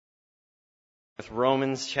with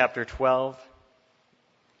Romans chapter 12,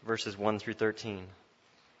 verses 1 through 13.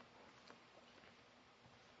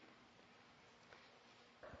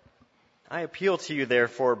 I appeal to you,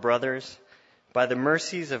 therefore, brothers, by the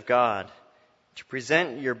mercies of God, to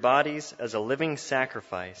present your bodies as a living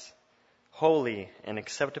sacrifice, holy and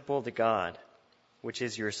acceptable to God, which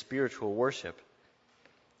is your spiritual worship.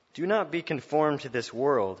 Do not be conformed to this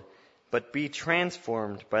world, but be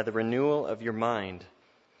transformed by the renewal of your mind,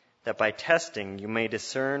 that by testing you may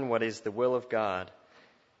discern what is the will of God,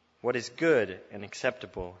 what is good and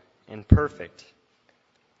acceptable and perfect.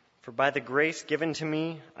 For by the grace given to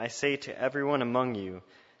me, I say to everyone among you,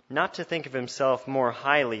 not to think of himself more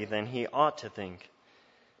highly than he ought to think,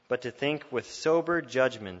 but to think with sober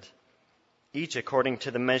judgment, each according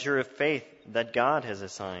to the measure of faith that God has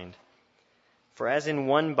assigned. For as in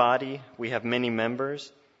one body we have many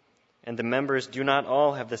members, and the members do not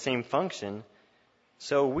all have the same function,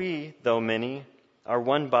 so we, though many, are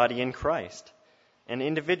one body in Christ, and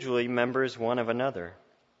individually members one of another.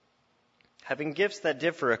 Having gifts that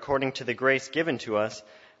differ according to the grace given to us,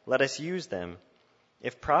 let us use them.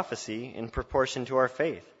 If prophecy, in proportion to our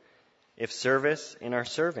faith. If service, in our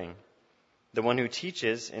serving. The one who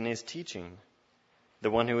teaches, in his teaching. The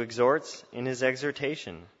one who exhorts, in his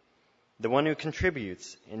exhortation. The one who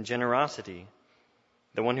contributes, in generosity.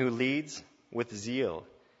 The one who leads, with zeal.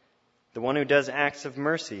 The one who does acts of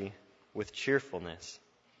mercy, with cheerfulness.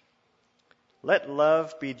 Let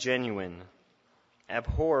love be genuine.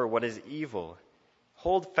 Abhor what is evil.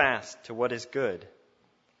 Hold fast to what is good.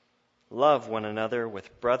 Love one another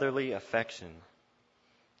with brotherly affection.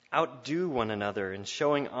 Outdo one another in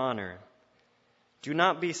showing honor. Do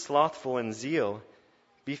not be slothful in zeal.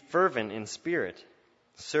 Be fervent in spirit.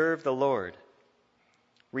 Serve the Lord.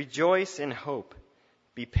 Rejoice in hope.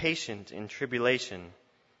 Be patient in tribulation.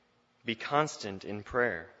 Be constant in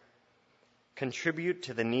prayer. Contribute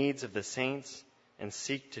to the needs of the saints and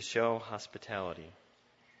seek to show hospitality.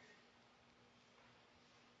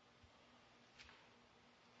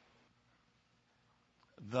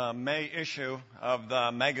 The May issue of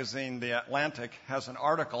the magazine The Atlantic has an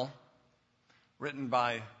article written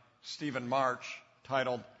by Stephen March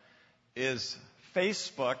titled, "Is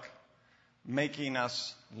Facebook Making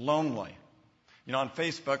Us Lonely?" You know, on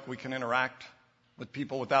Facebook we can interact with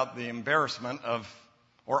people without the embarrassment of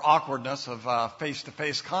or awkwardness of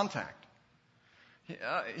face-to-face contact.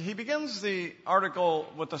 He begins the article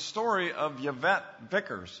with a story of Yvette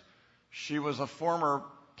Vickers. She was a former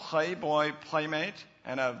Playboy playmate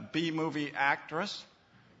and a B-movie actress.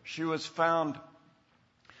 She was found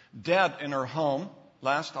dead in her home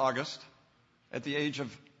last August at the age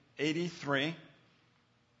of 83.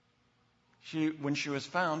 When she was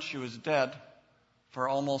found, she was dead for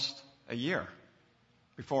almost a year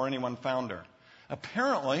before anyone found her.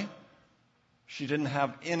 Apparently, she didn't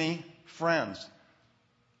have any friends.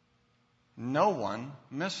 No one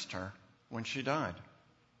missed her when she died.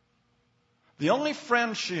 The only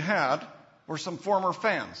friends she had were some former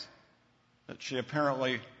fans that she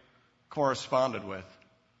apparently corresponded with,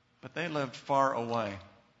 but they lived far away.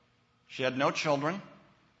 She had no children,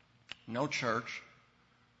 no church,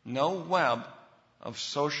 no web of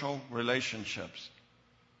social relationships.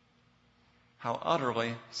 How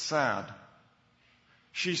utterly sad.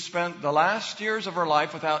 She spent the last years of her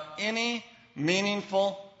life without any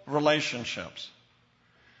meaningful relationships.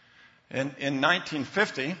 In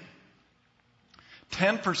 1950,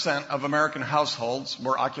 10% of American households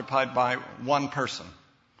were occupied by one person.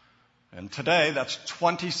 And today, that's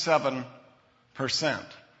 27%.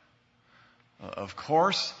 Of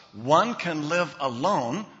course, one can live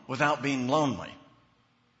alone without being lonely.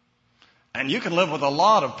 And you can live with a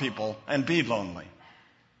lot of people and be lonely.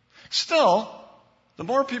 Still, the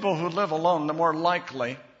more people who live alone, the more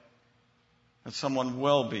likely that someone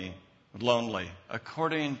will be lonely.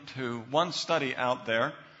 According to one study out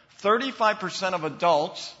there, 35% of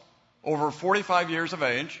adults over 45 years of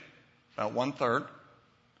age, about 1/3,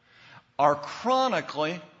 are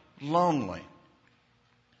chronically lonely.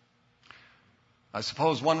 I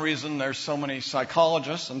suppose one reason there's so many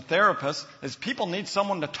psychologists and therapists is people need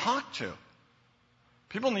someone to talk to.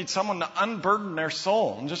 People need someone to unburden their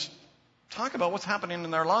soul and just talk about what's happening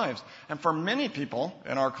in their lives. And for many people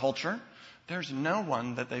in our culture, there's no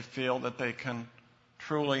one that they feel that they can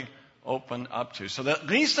truly open up to, so that at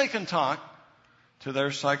least they can talk to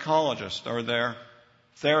their psychologist or their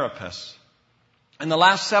therapist. In the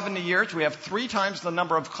last 70 years, we have 3 times the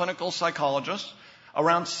number of clinical psychologists,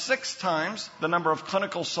 around 6 times the number of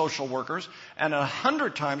clinical social workers, and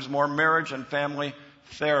 100 times more marriage and family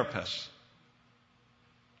therapists.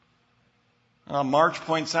 March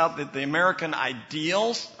points out that the American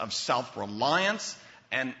ideals of self-reliance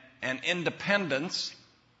and independence,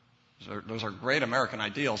 those are great American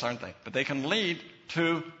ideals, aren't they? But they can lead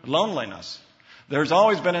to loneliness. There's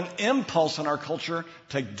always been an impulse in our culture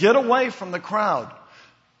to get away from the crowd,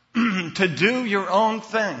 to do your own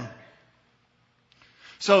thing.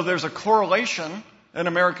 So there's a correlation in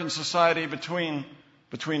American society between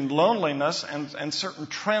loneliness and certain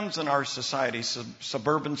trends in our society.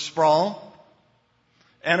 Suburban sprawl,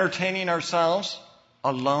 entertaining ourselves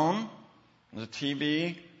alone, the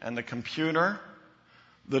TV and the computer,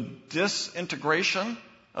 the disintegration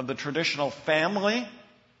of the traditional family,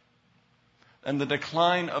 and the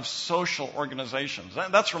decline of social organizations.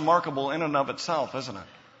 That's remarkable in and of itself, isn't it?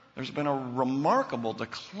 There's been a remarkable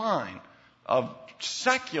decline of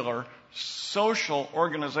secular social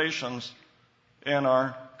organizations in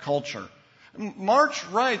our culture. March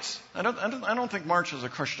writes, I don't think March is a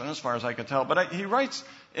Christian as far as I can tell, but he writes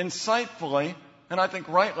insightfully, and I think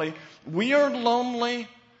rightly, we are lonely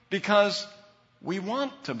because we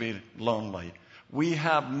want to be lonely. We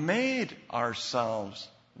have made ourselves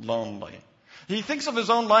lonely. He thinks of his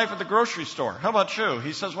own life at the grocery store. How about you?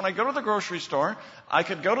 He says, when I go to the grocery store, I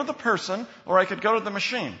could go to the person or I could go to the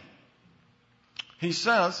machine. He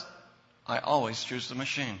says, I always choose the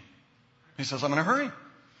machine. He says, I'm in a hurry.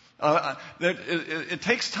 It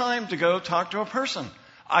takes time to go talk to a person.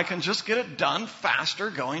 I can just get it done faster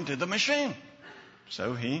going to the machine.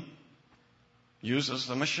 So he uses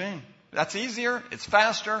the machine. That's easier, it's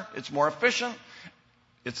faster, it's more efficient,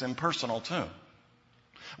 it's impersonal too.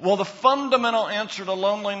 Well, the fundamental answer to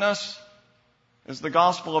loneliness is the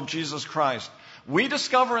gospel of Jesus Christ. We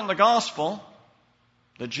discover in the gospel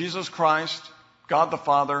that Jesus Christ, God the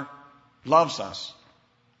Father, loves us.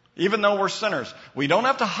 Even though we're sinners, we don't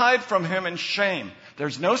have to hide from Him in shame.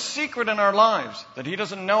 There's no secret in our lives that He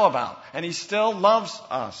doesn't know about, and He still loves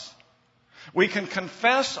us. We can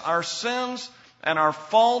confess our sins and our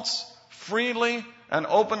faults freely and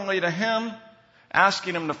openly to Him,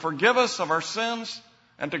 asking Him to forgive us of our sins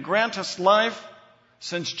and to grant us life,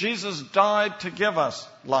 since Jesus died to give us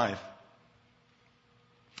life.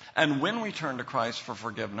 And when we turn to Christ for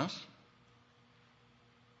forgiveness,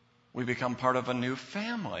 we become part of a new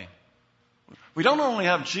family. We don't only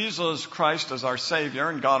have Jesus Christ as our Savior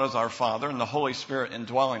and God as our Father and the Holy Spirit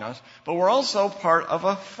indwelling us, but we're also part of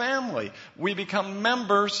a family. We become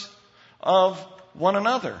members of one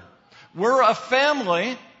another. We're a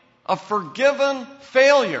family of forgiven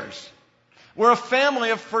failures. We're a family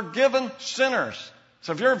of forgiven sinners.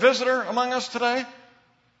 So if you're a visitor among us today,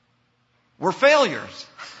 we're failures.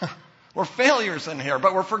 We're failures in here,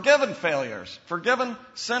 but we're forgiven failures, forgiven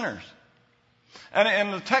sinners. And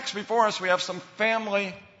in the text before us, we have some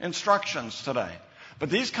family instructions today. But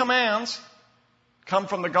these commands come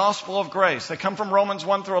from the gospel of grace. They come from Romans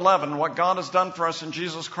 1 through 11, what God has done for us in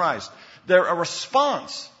Jesus Christ. They're a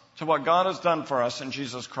response to what God has done for us in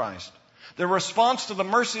Jesus Christ. They're a response to the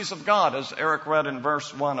mercies of God, as Eric read in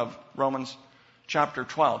verse 1 of Romans chapter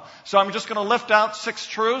 12. So I'm just going to lift out 6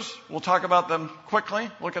 truths. We'll talk about them quickly.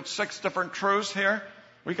 Look at 6 different truths here.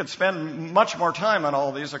 We could spend much more time on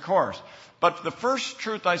all these, of course. But the first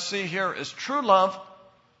truth I see here is true love.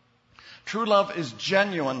 True love is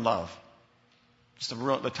genuine love. It's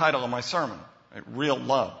the title of my sermon, real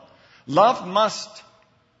love. Love must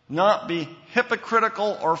not be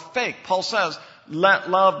hypocritical or fake. Paul says, let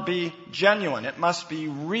love be genuine. It must be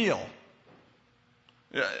real.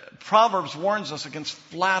 Proverbs warns us against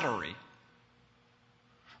flattery.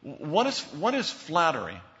 What is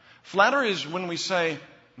flattery? Flattery is when we say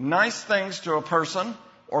nice things to a person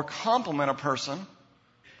or compliment a person,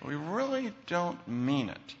 but we really don't mean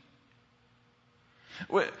it.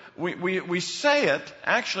 We say it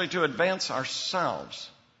actually to advance ourselves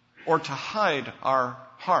or to hide our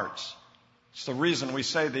hearts. It's the reason we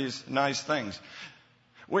say these nice things.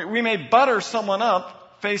 We may butter someone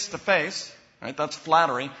up face to face, right? That's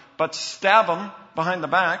flattery, but stab them behind the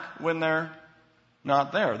back when they're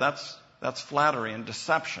not there. That's flattery and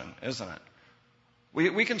deception, isn't it?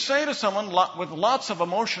 We can say to someone with lots of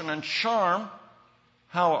emotion and charm,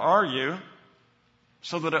 how are you?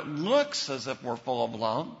 So that it looks as if we're full of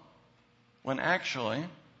love, when actually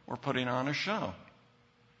we're putting on a show.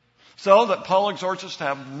 So that Paul exhorts us to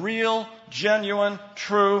have real, genuine,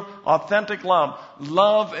 true, authentic love.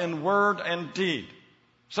 Love in word and deed.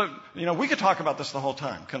 So, we could talk about this the whole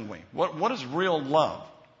time, couldn't we? What is real love?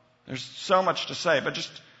 There's so much to say, but just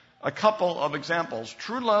a couple of examples.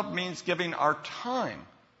 True love means giving our time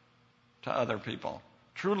to other people.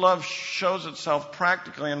 True love shows itself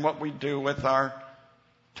practically in what we do with our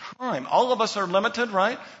time. All of us are limited,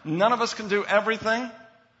 right? None of us can do everything.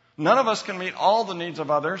 None of us can meet all the needs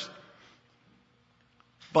of others,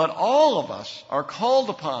 but all of us are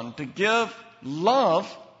called upon to give love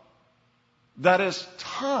that is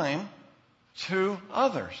time to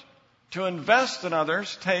others. To invest in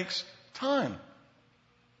others takes time.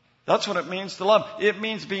 That's what it means to love. It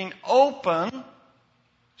means being open.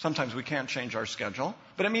 Sometimes we can't change our schedule,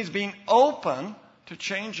 but it means being open to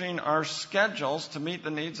changing our schedules to meet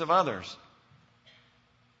the needs of others.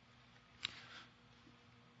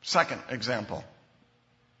 Second example.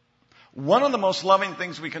 One of the most loving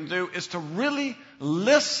things we can do is to really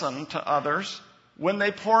listen to others when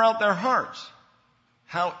they pour out their hearts.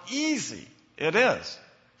 How easy it is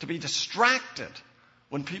to be distracted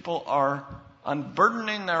when people are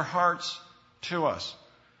unburdening their hearts to us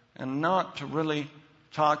and not to really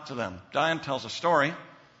talk to them. Diane tells a story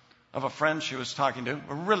of a friend she was talking to,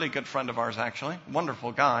 a really good friend of ours actually,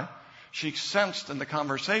 wonderful guy. She sensed in the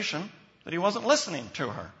conversation that he wasn't listening to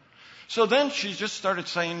her. So then she just started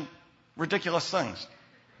saying ridiculous things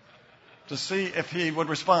to see if he would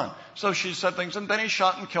respond. So she said things, and then he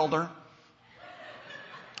shot and killed her.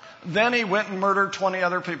 Then he went and murdered 20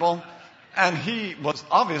 other people, and he was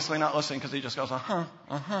obviously not listening because he just goes,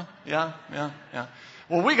 yeah.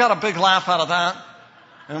 Well, we got a big laugh out of that,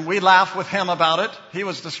 and we laughed with him about it. He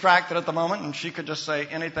was distracted at the moment, and she could just say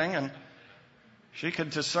anything, and she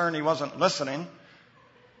could discern he wasn't listening.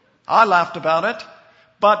 I laughed about it,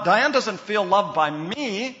 but Diane doesn't feel loved by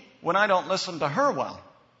me when I don't listen to her well.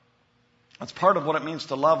 That's part of what it means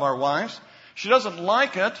to love our wives. She doesn't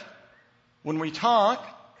like it when we talk,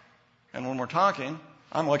 and when we're talking,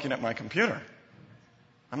 I'm looking at my computer.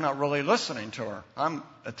 I'm not really listening to her. I'm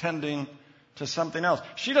attending to something else.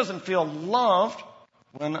 She doesn't feel loved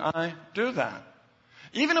when I do that.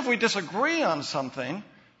 Even if we disagree on something,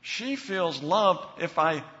 she feels loved if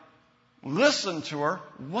I listen to her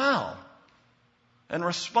well and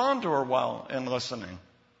respond to her well in listening.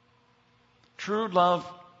 True love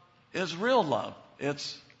is real love.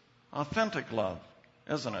 It's authentic love,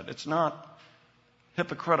 isn't it? It's not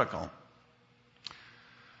hypocritical.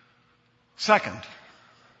 Second,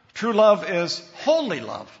 true love is holy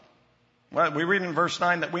love. Well, we read in verse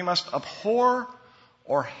 9 that we must abhor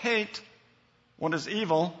or hate what is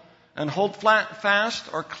evil and hold fast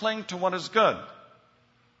or cling to what is good.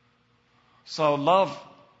 So love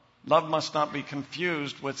must not be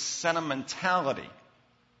confused with sentimentality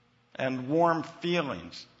and warm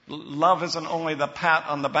feelings. Love isn't only the pat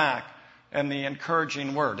on the back and the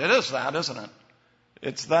encouraging word. It is that, isn't it?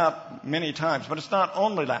 It's that many times, but it's not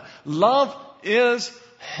only that. Love is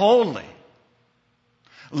holy.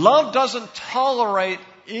 Love doesn't tolerate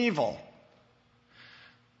evil.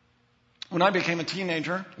 When I became a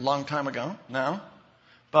teenager, a long time ago now,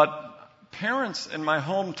 but parents in my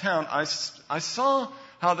hometown, I saw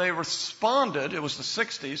how they responded, it was the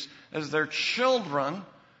 60s, as their children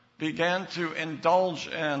began to indulge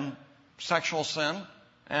in sexual sin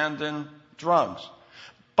and in drugs.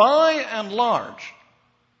 By and large,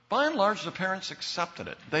 the parents accepted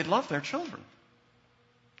it. They loved their children.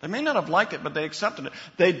 They may not have liked it, but they accepted it.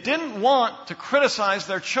 They didn't want to criticize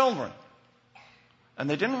their children. And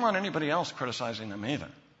they didn't want anybody else criticizing them either.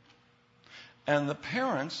 And the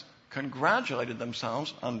parents congratulated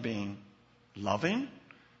themselves on being loving,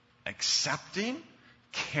 accepting,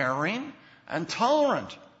 caring, and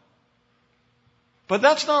tolerant. But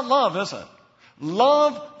that's not love, is it?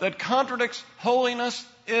 Love that contradicts holiness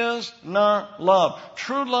is not love.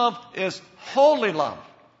 True love is holy love.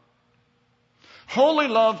 Holy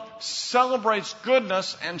love celebrates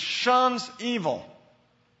goodness and shuns evil.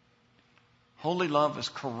 Holy love is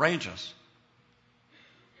courageous.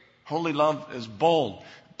 Holy love is bold.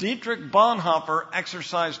 Dietrich Bonhoeffer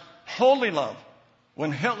exercised holy love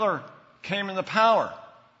when Hitler came into power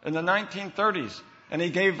in the 1930s, and he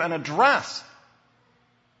gave an address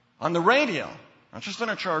on the radio. Not just in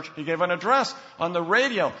a church. He gave an address on the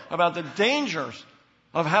radio about the dangers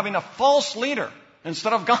of having a false leader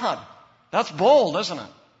instead of God. That's bold, isn't it?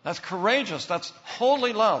 That's courageous. That's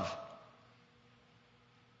holy love.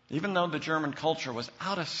 Even though the German culture was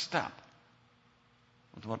out of step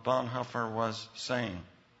with what Bonhoeffer was saying.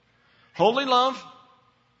 Holy love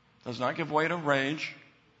does not give way to rage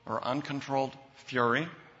or uncontrolled fury.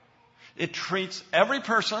 It treats every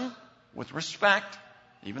person with respect,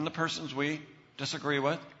 even the persons we disagree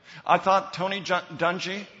with. I thought Tony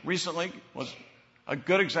Dungy recently was a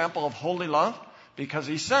good example of holy love because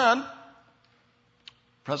he said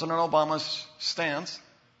President Obama's stance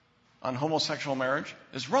on homosexual marriage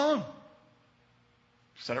is wrong.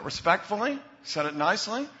 He said it respectfully, said it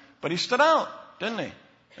nicely, but he stood out, didn't he?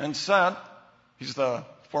 And said, he's the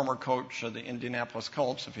former coach of the Indianapolis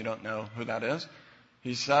Colts, if you don't know who that is.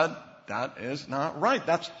 He said, that is not right.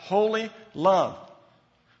 That's holy love.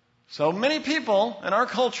 So many people in our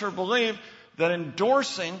culture believe that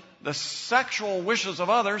endorsing the sexual wishes of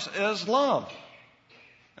others is love.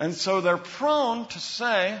 And so they're prone to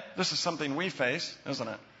say, this is something we face, isn't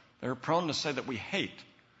it? They're prone to say that we hate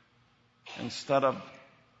instead of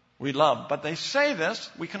we love. But they say this,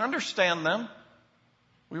 we can understand them.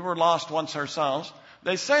 We were lost once ourselves.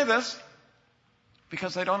 They say this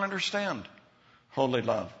because they don't understand holy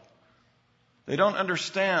love. They don't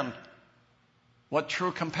understand what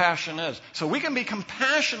true compassion is. So we can be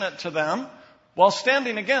compassionate to them while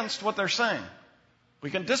standing against what they're saying.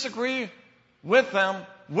 We can disagree with them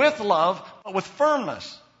with love, but with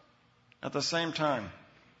firmness at the same time.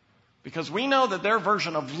 Because we know that their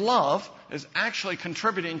version of love is actually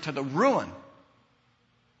contributing to the ruin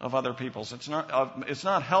of other people's. It's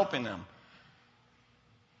not helping them.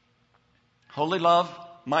 Holy love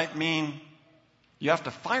might mean you have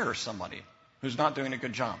to fire somebody who's not doing a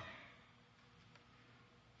good job.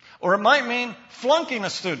 Or it might mean flunking a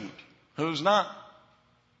student who's not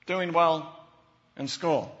doing well in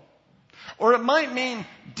school. Or it might mean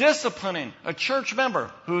disciplining a church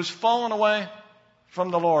member who's fallen away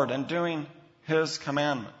from the Lord and doing His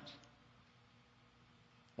commandments.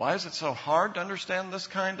 Why is it so hard to understand this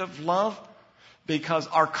kind of love? Because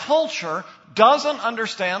our culture doesn't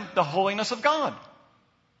understand the holiness of God.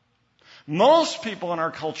 Most people in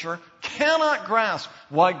our culture cannot grasp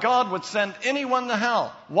why God would send anyone to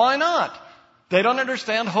hell. Why not? They don't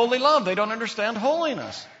understand holy love. They don't understand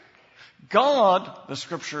holiness. God, the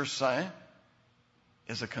scriptures say,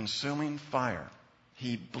 is a consuming fire.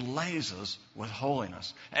 He blazes with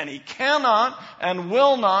holiness. And He cannot and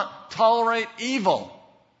will not tolerate evil.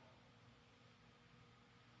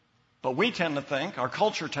 But we tend to think, our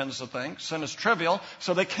culture tends to think, sin is trivial,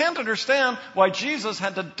 so they can't understand why Jesus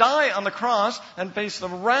had to die on the cross and face the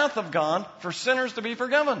wrath of God for sinners to be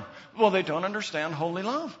forgiven. Well, they don't understand holy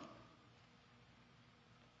love.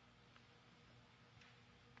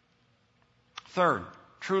 Third,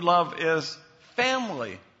 true love is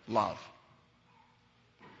family love.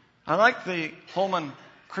 I like the Holman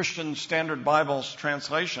Christian Standard Bible's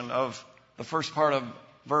translation of the first part of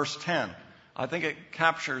verse 10. I think it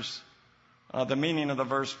captures the meaning of the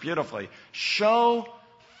verse beautifully. Show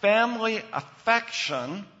family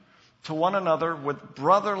affection to one another with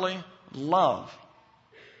brotherly love.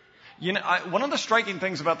 You know, one of the striking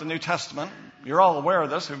things about the New Testament, you're all aware of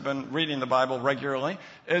this who've been reading the Bible regularly,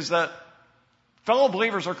 is that fellow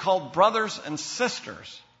believers are called brothers and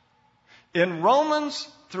sisters. In Romans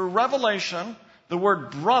through Revelation, the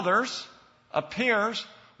word brothers appears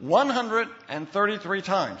 133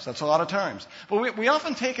 times. That's a lot of times. But we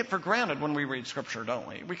often take it for granted when we read Scripture, don't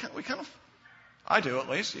we? We kind of, I do at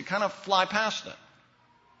least, you kind of fly past it,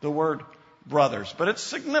 the word brothers. But it's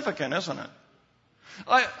significant, isn't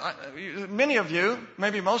it? Many of you,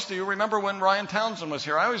 maybe most of you, remember when Ryan Townsend was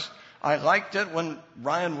here. I liked it when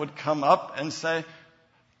Ryan would come up and say,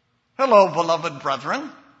 "Hello, beloved brethren,"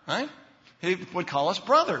 right? He would call us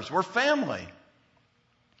brothers. We're family.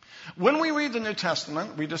 When we read the New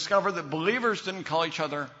Testament, we discover that believers didn't call each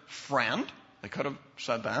other friend. They could have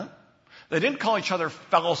said that. They didn't call each other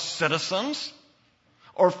fellow citizens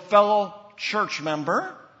or fellow church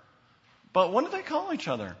member. But what did they call each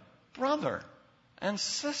other? Brother and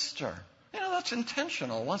sister. You know, that's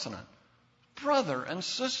intentional, wasn't it? Brother and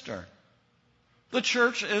sister. The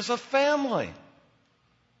church is a family.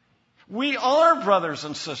 We are brothers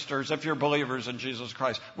and sisters if you're believers in Jesus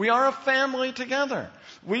Christ. We are a family together.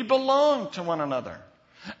 We belong to one another.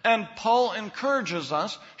 And Paul encourages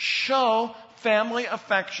us, show family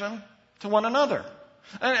affection to one another.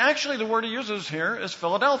 And actually the word he uses here is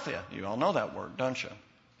Philadelphia. You all know that word, don't you?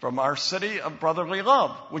 From our city of brotherly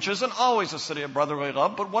love, which isn't always a city of brotherly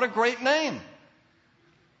love, but what a great name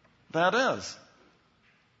that is.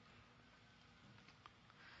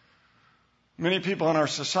 Many people in our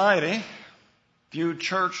society view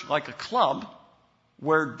church like a club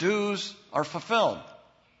where dues are fulfilled.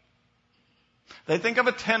 They think of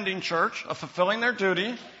attending church, of fulfilling their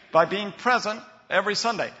duty by being present every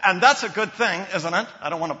Sunday. And that's a good thing, isn't it? I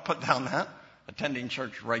don't want to put down that. Attending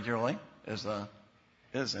church regularly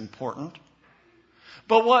is important.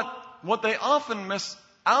 But what they often miss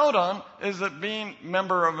out on is that being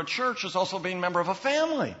member of a church is also being member of a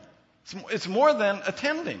family. It's more than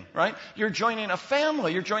attending, right? You're joining a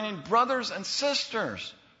family. You're joining brothers and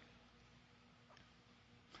sisters.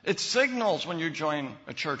 It signals when you join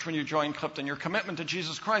a church, when you join Clifton, your commitment to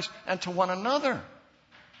Jesus Christ and to one another.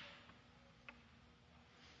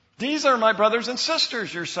 These are my brothers and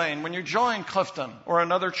sisters, you're saying, when you join Clifton or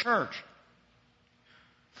another church.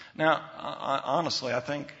 Now, honestly, I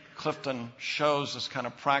think Clifton shows this kind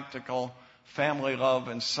of practical family love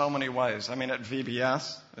in so many ways. I mean, at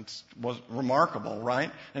VBS, it was remarkable,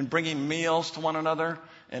 right? And bringing meals to one another,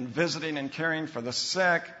 and visiting and caring for the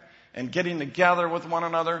sick, and getting together with one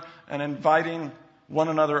another, and inviting one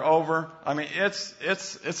another over. I mean,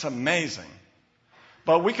 it's amazing.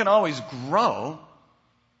 But we can always grow.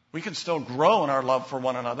 We can still grow in our love for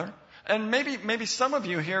one another. And maybe some of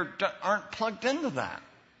you here aren't plugged into that.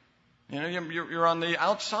 You know, you're on the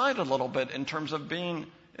outside a little bit in terms of being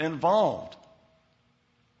involved.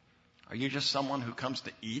 Are you just someone who comes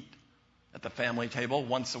to eat at the family table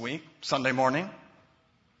once a week, Sunday morning?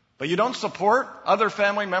 But you don't support other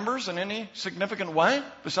family members in any significant way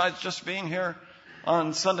besides just being here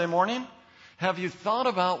on Sunday morning? Have you thought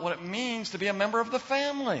about what it means to be a member of the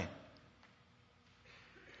family?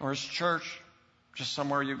 Or is church just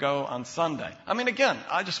somewhere you go on Sunday? I mean, again,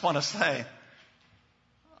 I just want to say,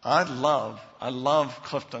 I love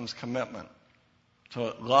Clifton's commitment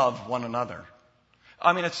to love one another.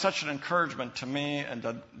 I mean, it's such an encouragement to me and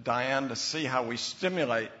to Diane to see how we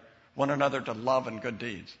stimulate one another to love and good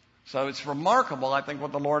deeds. So it's remarkable, I think,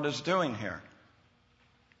 what the Lord is doing here.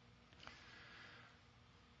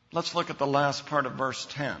 Let's look at the last part of verse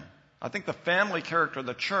 10. I think the family character of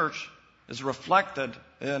the church is reflected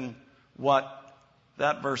in what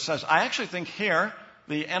that verse says. I actually think here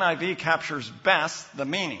the NIV captures best the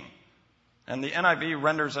meaning. And the NIV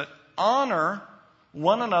renders it, honor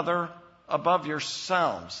one another above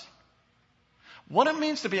yourselves. What it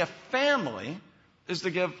means to be a family is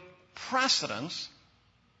to give precedence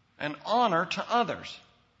and honor to others.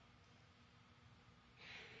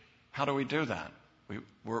 How do we do that?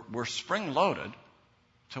 We're spring-loaded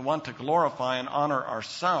to want to glorify and honor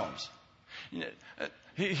ourselves.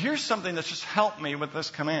 Here's something that's just helped me with this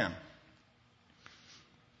command.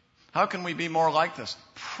 How can we be more like this?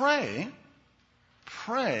 Pray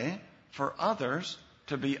for others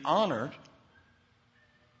to be honored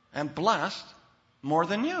and blessed more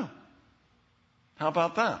than you. How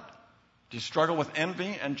about that? Do you struggle with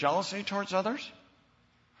envy and jealousy towards others?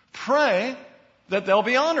 Pray that they'll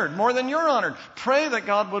be honored more than you're honored. Pray that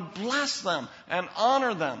God would bless them and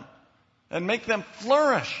honor them and make them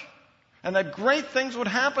flourish and that great things would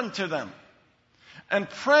happen to them. And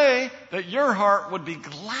pray that your heart would be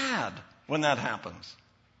glad when that happens.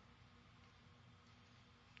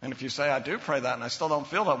 And if you say, I do pray that and I still don't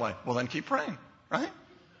feel that way, well then keep praying, right?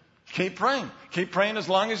 Keep praying. Keep praying as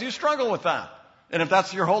long as you struggle with that. And if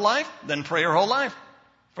that's your whole life, then pray your whole life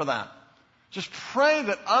for that. Just pray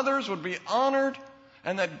that others would be honored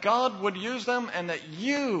and that God would use them and that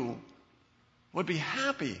you would be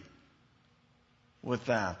happy with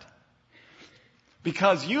that.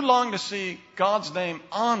 Because you long to see God's name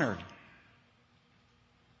honored.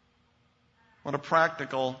 What a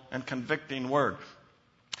practical and convicting word.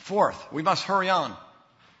 Fourth, we must hurry on.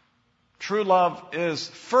 True love is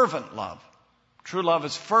fervent love. True love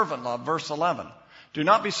is fervent love. Verse 11. Do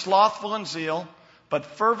not be slothful in zeal, but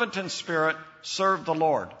fervent in spirit, serve the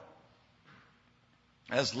Lord.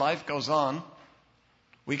 As life goes on,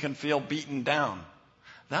 we can feel beaten down.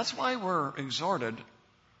 That's why we're exhorted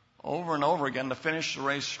over and over again to finish the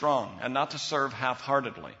race strong and not to serve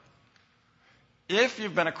half-heartedly. If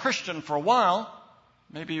you've been a Christian for a while,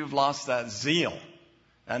 maybe you've lost that zeal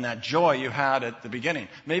and that joy you had at the beginning.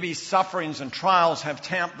 Maybe sufferings and trials have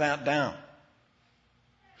tamped that down.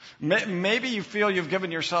 Maybe you feel you've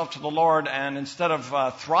given yourself to the Lord and instead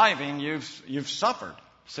of thriving, you've suffered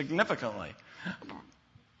significantly.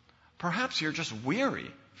 Perhaps you're just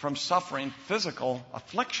weary from suffering physical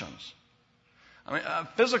afflictions. I mean,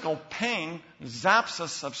 physical pain zaps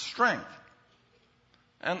us of strength.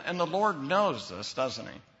 And the Lord knows this, doesn't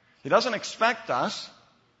He? He doesn't expect us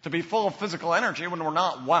to be full of physical energy when we're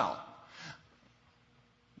not well.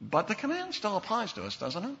 But the command still applies to us,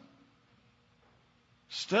 doesn't it?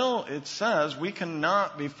 Still, it says we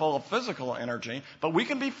cannot be full of physical energy, but we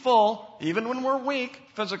can be full, even when we're weak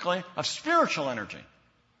physically, of spiritual energy.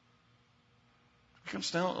 We can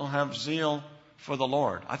still have zeal for the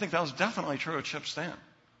Lord. I think that was definitely true of Chip Stan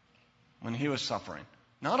when he was suffering.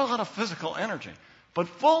 Not a lot of physical energy, but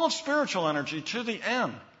full of spiritual energy to the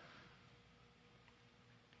end.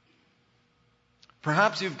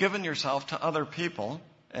 Perhaps you've given yourself to other people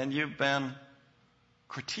and you've been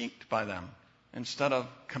critiqued by them instead of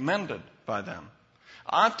commended by them.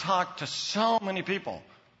 I've talked to so many people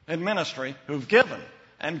in ministry who've given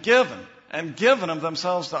and given and given of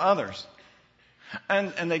themselves to others.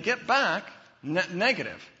 And they get back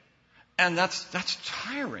negative. And that's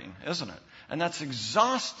tiring, isn't it? And that's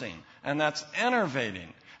exhausting. And that's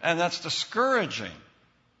enervating. And that's discouraging.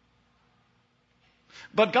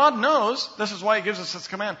 But God knows, this is why He gives us this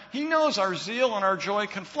command, He knows our zeal and our joy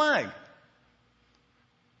can flag.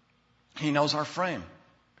 He knows our frame.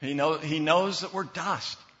 He knows that we're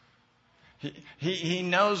dust. He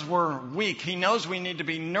knows we're weak. He knows we need to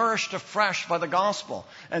be nourished afresh by the gospel.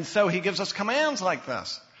 And so He gives us commands like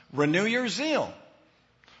this. Renew your zeal.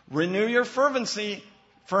 Renew your fervency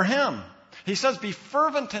for Him. He says, be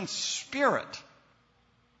fervent in spirit.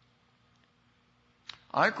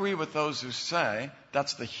 I agree with those who say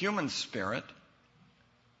that's the human spirit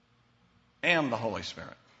and the Holy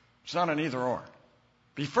Spirit. It's not an either or.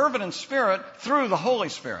 Be fervent in spirit through the Holy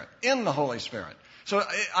Spirit, in the Holy Spirit. So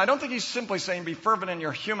I don't think He's simply saying be fervent in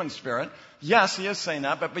your human spirit. Yes, He is saying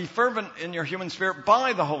that, but be fervent in your human spirit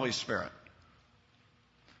by the Holy Spirit.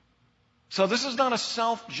 So this is not a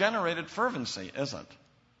self-generated fervency, is it?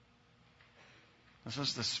 This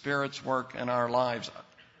is the Spirit's work in our lives.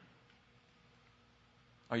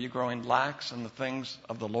 Are you growing lax in the things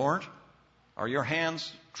of the Lord? Are your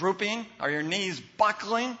hands drooping? Are your knees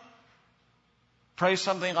buckling? Pray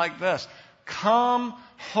something like this. Come,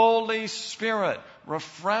 Holy Spirit,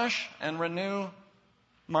 refresh and renew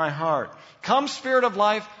my heart. Come, Spirit of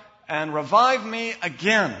life, and revive me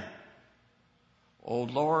again. O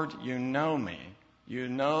Lord, you know me. You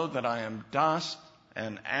know that I am dust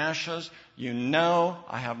and ashes. You know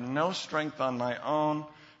I have no strength on my own.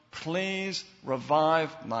 Please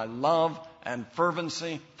revive my love and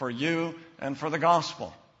fervency for you and for the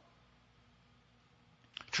gospel.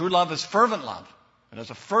 True love is fervent love. It has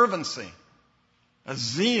a fervency, a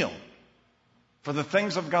zeal for the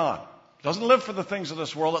things of God. It doesn't live for the things of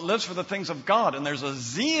this world. It lives for the things of God. And there's a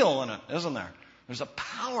zeal in it, isn't there? There's a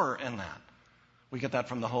power in that. We get that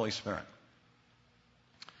from the Holy Spirit.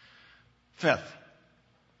 Fifth,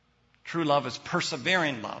 true love is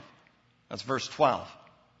persevering love. That's verse 12.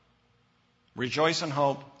 Rejoice in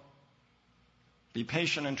hope. Be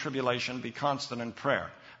patient in tribulation. Be constant in prayer.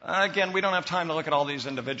 Again, we don't have time to look at all these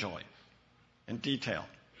individually in detail.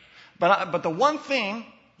 But the one thing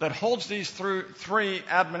that holds these three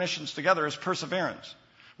admonitions together is perseverance.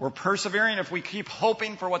 We're persevering if we keep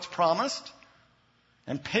hoping for what's promised.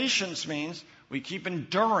 And patience means we keep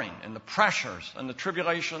enduring in the pressures and the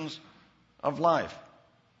tribulations of life.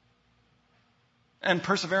 And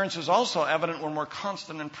perseverance is also evident when we're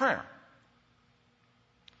constant in prayer.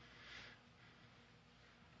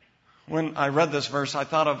 When I read this verse, I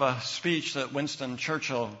thought of a speech that Winston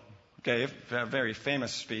Churchill gave, a very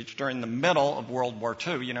famous speech, during the middle of World War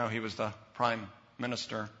II. You know, he was the prime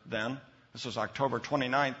minister then. This was October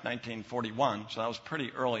 29th, 1941, so that was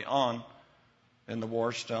pretty early on in the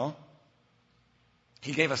war still.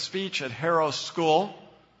 He gave a speech at Harrow School,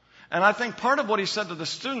 and I think part of what he said to the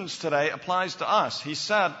students today applies to us. He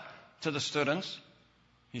said to the students,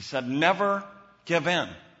 he said, never give in.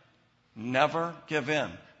 Never give in.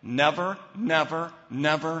 Never, never,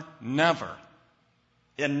 never, never.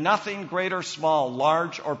 In nothing great or small,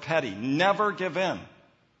 large or petty. Never give in.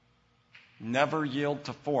 Never yield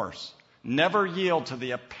to force. Never yield to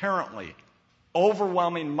the apparently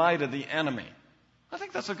overwhelming might of the enemy. I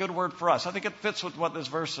think that's a good word for us. I think it fits with what this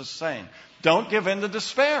verse is saying. Don't give in to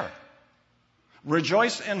despair.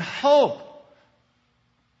 Rejoice in hope.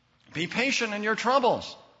 Be patient in your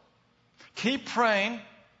troubles. Keep praying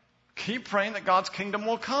that God's kingdom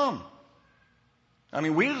will come. I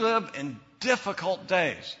mean, we live in difficult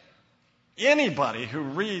days. Anybody who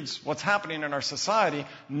reads what's happening in our society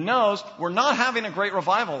knows we're not having a great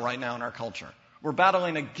revival right now in our culture. We're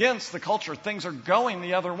battling against the culture. Things are going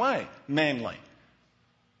the other way, mainly.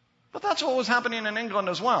 But that's what was happening in England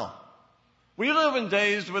as well. We live in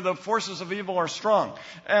days where the forces of evil are strong.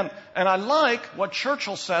 And I like what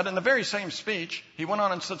Churchill said in the very same speech. He went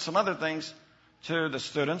on and said some other things to the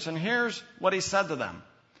students, and here's what he said to them.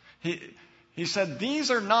 He said, these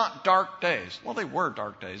are not dark days. Well, they were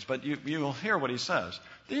dark days, but you'll hear what he says.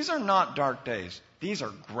 These are not dark days. These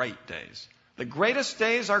are great days. The greatest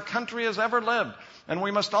days our country has ever lived. And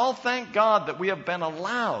we must all thank God that we have been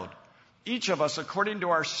allowed, each of us according to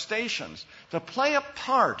our stations, to play a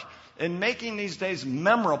part in making these days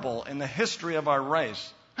memorable in the history of our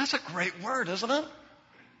race. That's a great word, isn't it?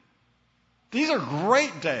 These are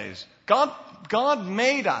great days. God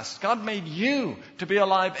made us. God made you to be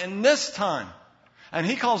alive in this time. And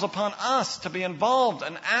He calls upon us to be involved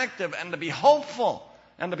and active and to be hopeful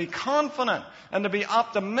and to be confident and to be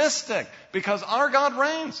optimistic because our God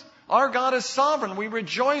reigns. Our God is sovereign. We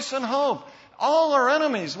rejoice in hope. All our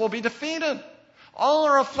enemies will be defeated. All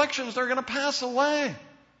our afflictions are going to pass away.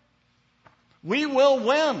 We will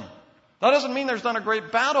win. That doesn't mean there's not a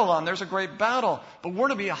great battle on. There's a great battle. But we're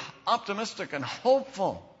to be optimistic and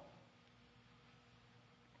hopeful.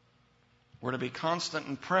 We're to be constant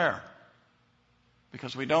in prayer,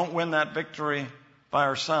 because we don't win that victory by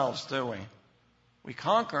ourselves, do we? We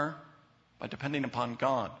conquer by depending upon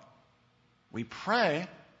God. We pray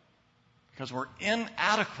because we're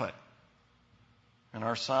inadequate in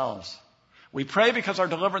ourselves. We pray because our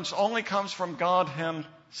deliverance only comes from God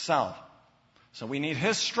Himself. So we need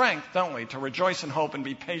His strength, don't we, to rejoice in hope and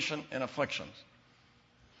be patient in afflictions.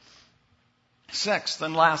 Sixth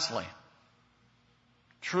and lastly,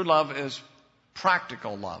 true love is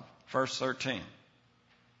practical love. Verse 13.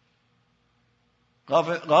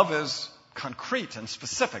 Love is concrete and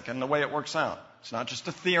specific in the way it works out. It's not just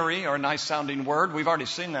a theory or a nice sounding word. We've already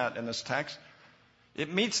seen that in this text.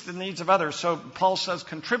 It meets the needs of others. So Paul says,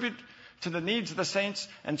 contribute to the needs of the saints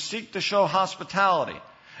and seek to show hospitality.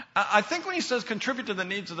 I think when he says contribute to the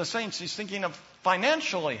needs of the saints, he's thinking of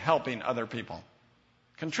financially helping other people.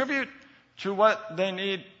 Contribute to what they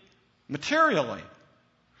need materially.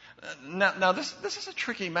 Now this is a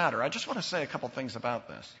tricky matter. I just want to say a couple things about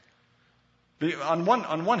this. On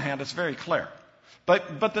one hand, it's very clear.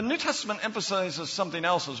 But the New Testament emphasizes something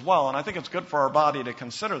else as well, and I think it's good for our body to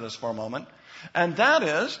consider this for a moment. And that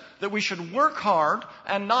is that we should work hard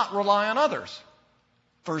and not rely on others.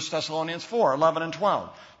 1 Thessalonians 4, 11 and 12.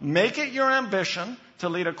 Make it your ambition to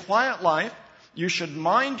lead a quiet life. You should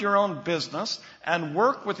mind your own business and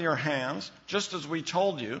work with your hands, just as we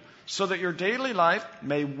told you, so that your daily life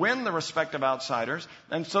may win the respect of outsiders,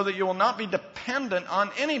 and so that you will not be dependent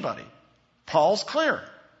on anybody. Paul's clear.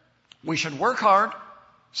 We should work hard,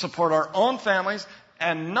 support our own families,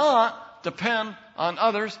 and not depend on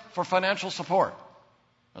others for financial support.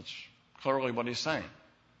 That's clearly what he's saying.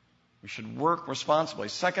 We should work responsibly.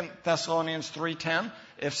 2 Thessalonians 3:10.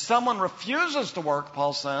 If someone refuses to work,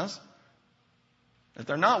 Paul says, if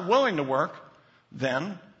they're not willing to work,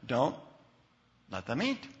 then don't let them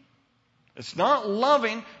eat. It's not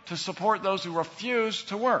loving to support those who refuse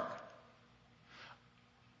to work.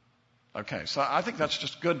 Okay, so I think that's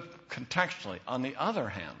just good contextually. On the other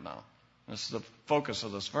hand, though, this is the focus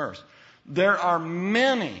of this verse, there are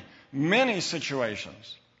many, many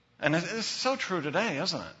situations, and it's so true today,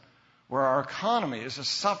 isn't it, where our economy is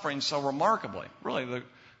just suffering so remarkably. Really the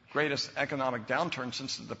greatest economic downturn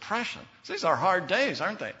since the Depression. So these are hard days,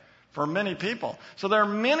 aren't they, for many people. So there are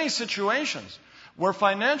many situations where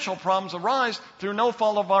financial problems arise through no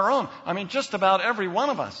fault of our own. I mean, just about every one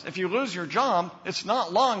of us. If you lose your job, it's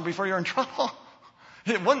not long before you're in trouble.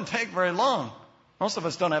 It wouldn't take very long. Most of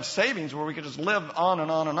us don't have savings where we could just live on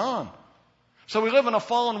and on and on. So we live in a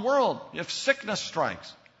fallen world. If sickness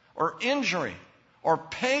strikes, or injury, or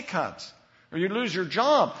pay cuts, or you lose your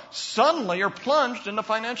job, suddenly you're plunged into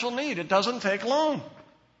financial need. It doesn't take long.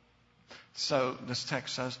 So this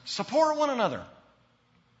text says, support one another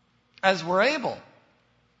as we're able.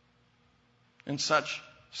 In such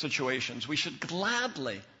situations, we should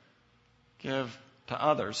gladly give to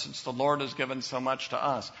others, since the Lord has given so much to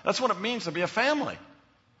us. That's what it means to be a family,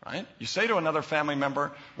 right? You say to another family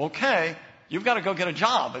member, okay, you've got to go get a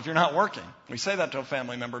job if you're not working. We say that to a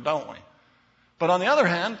family member, don't we? But on the other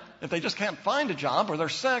hand, if they just can't find a job, or they're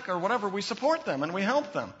sick, or whatever, we support them and we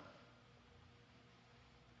help them.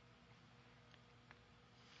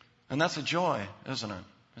 And that's a joy, isn't it?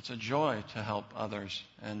 It's a joy to help others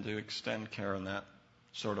and to extend care in that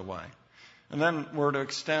sort of way. And then we're to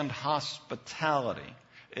extend hospitality.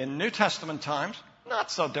 In New Testament times, not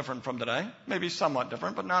so different from today, maybe somewhat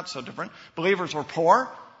different, but not so different. Believers were poor.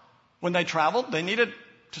 When they traveled, they needed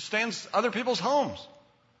to stay in other people's homes.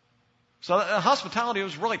 So hospitality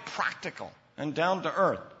was really practical and down to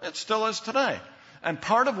earth. It still is today. And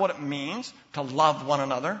part of what it means to love one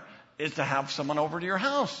another is to have someone over to your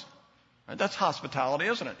house. That's hospitality,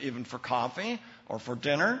 isn't it? Even for coffee or for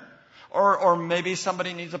dinner. Or maybe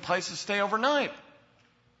somebody needs a place to stay overnight.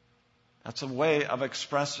 That's a way of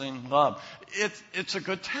expressing love. It's a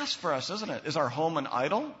good test for us, isn't it? Is our home an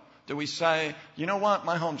idol? Do we say, you know what,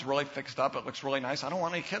 my home's really fixed up, it looks really nice, I don't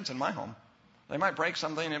want any kids in my home. They might break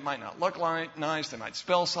something, it might not look like nice, they might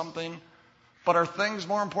spill something. But are things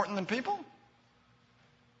more important than people?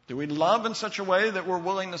 Do we love in such a way that we're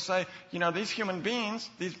willing to say, you know, these human beings,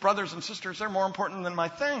 these brothers and sisters, they're more important than my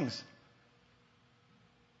things?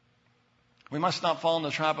 We must not fall in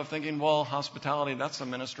the trap of thinking, well, hospitality, that's a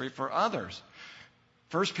ministry for others.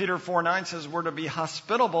 1 Peter 4:9 says we're to be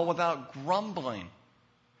hospitable without grumbling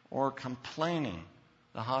or complaining.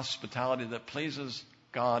 The hospitality that pleases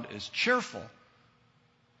God is cheerful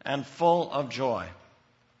and full of joy.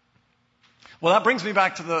 Well, that brings me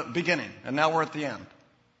back to the beginning, and now we're at the end.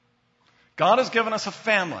 God has given us a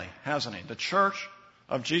family, hasn't He? The Church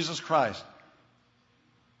of Jesus Christ.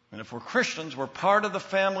 And if we're Christians, we're part of the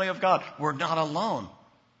family of God. We're not alone.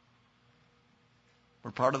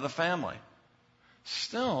 We're part of the family.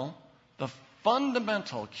 Still, the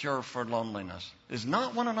fundamental cure for loneliness is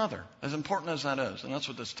not one another, as important as that is, and that's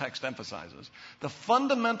what this text emphasizes. The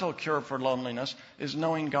fundamental cure for loneliness is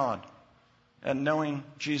knowing God and knowing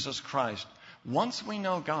Jesus Christ. Once we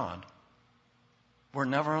know God, we're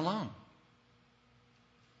never alone.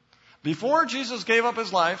 Before Jesus gave up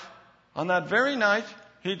his life, on that very night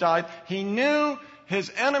he died, he knew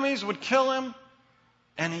his enemies would kill him,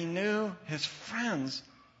 and he knew his friends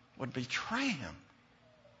would betray him.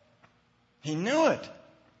 He knew it.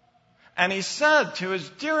 And he said to his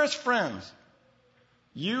dearest friends,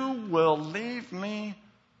 "You will leave me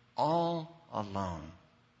all alone.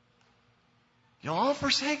 You'll all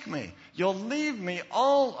forsake me. You'll leave me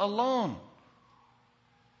all alone."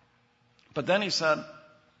 But then he said,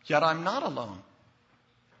 "Yet I'm not alone,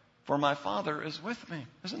 for my Father is with me."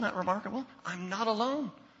 Isn't that remarkable? I'm not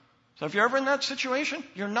alone. So if you're ever in that situation,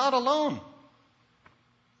 you're not alone.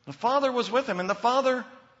 The Father was with him, and the Father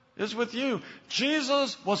is with you.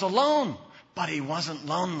 Jesus was alone, but he wasn't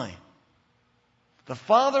lonely. The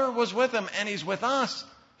Father was with him, and he's with us.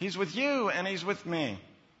 He's with you, and he's with me.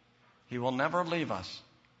 He will never leave us.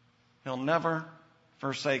 He'll never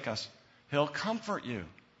forsake us. He'll comfort you.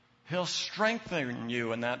 He'll strengthen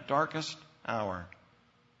you in that darkest hour.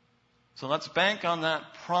 So let's bank on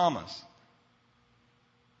that promise,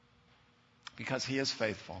 because he is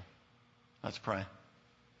faithful. Let's pray.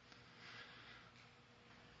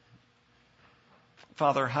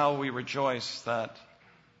 Father, how we rejoice that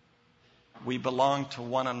we belong to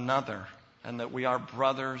one another and that we are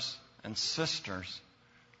brothers and sisters,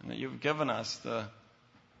 and that you've given us the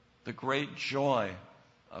great joy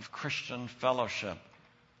of Christian fellowship,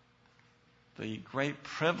 the great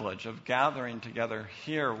privilege of gathering together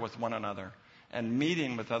here with one another and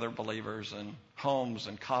meeting with other believers in homes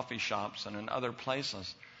and coffee shops and in other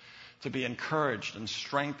places to be encouraged and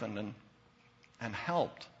strengthened and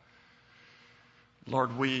helped.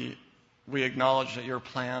 Lord, we acknowledge that your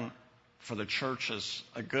plan for the church is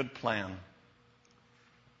a good plan.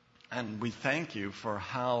 And we thank you for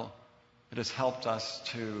how it has helped us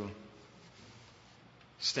to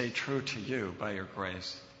stay true to you by your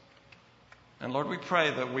grace. And Lord, we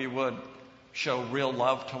pray that we would show real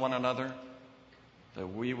love to one another, that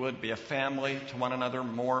we would be a family to one another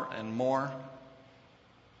more and more,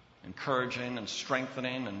 encouraging and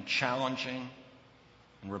strengthening and challenging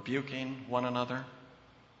and rebuking one another.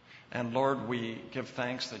 And Lord, we give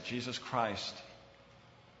thanks that Jesus Christ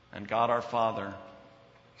and God our Father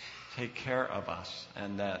take care of us,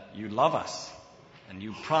 and that you love us and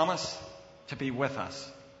you promise to be with us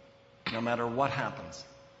no matter what happens.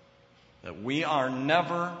 That we are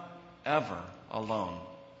never, ever alone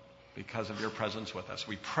because of your presence with us.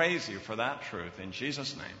 We praise you for that truth. In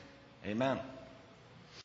Jesus' name, amen.